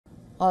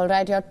All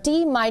right, your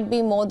tea might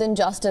be more than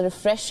just a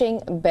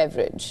refreshing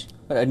beverage.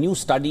 A new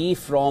study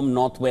from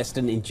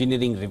Northwestern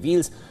Engineering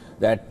reveals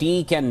that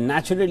tea can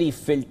naturally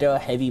filter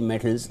heavy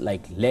metals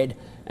like lead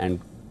and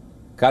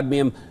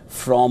cadmium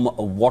from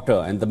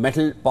water, and the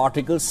metal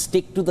particles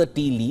stick to the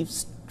tea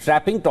leaves,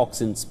 trapping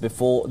toxins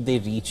before they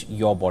reach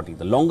your body.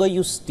 The longer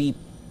you steep,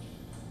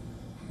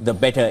 the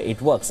better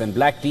it works. And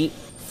black tea,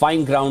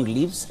 fine ground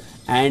leaves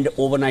and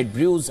overnight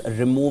brews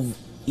remove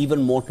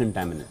even more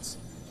contaminants.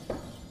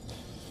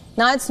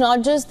 Now, it's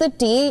not just the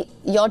tea.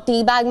 Your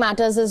tea bag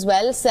matters as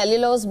well.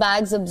 Cellulose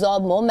bags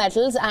absorb more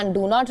metals and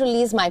do not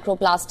release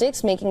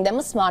microplastics, making them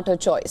a smarter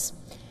choice.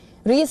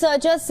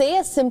 Researchers say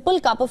a simple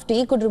cup of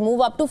tea could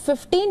remove up to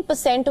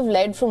 15% of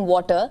lead from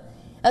water,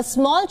 a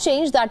small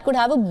change that could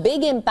have a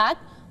big impact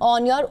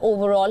on your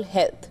overall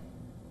health.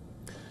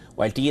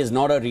 While tea is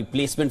not a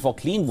replacement for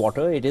clean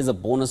water, it is a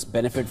bonus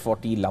benefit for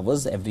tea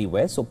lovers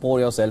everywhere. So pour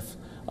yourself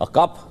a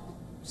cup,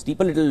 steep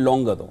a little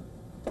longer though.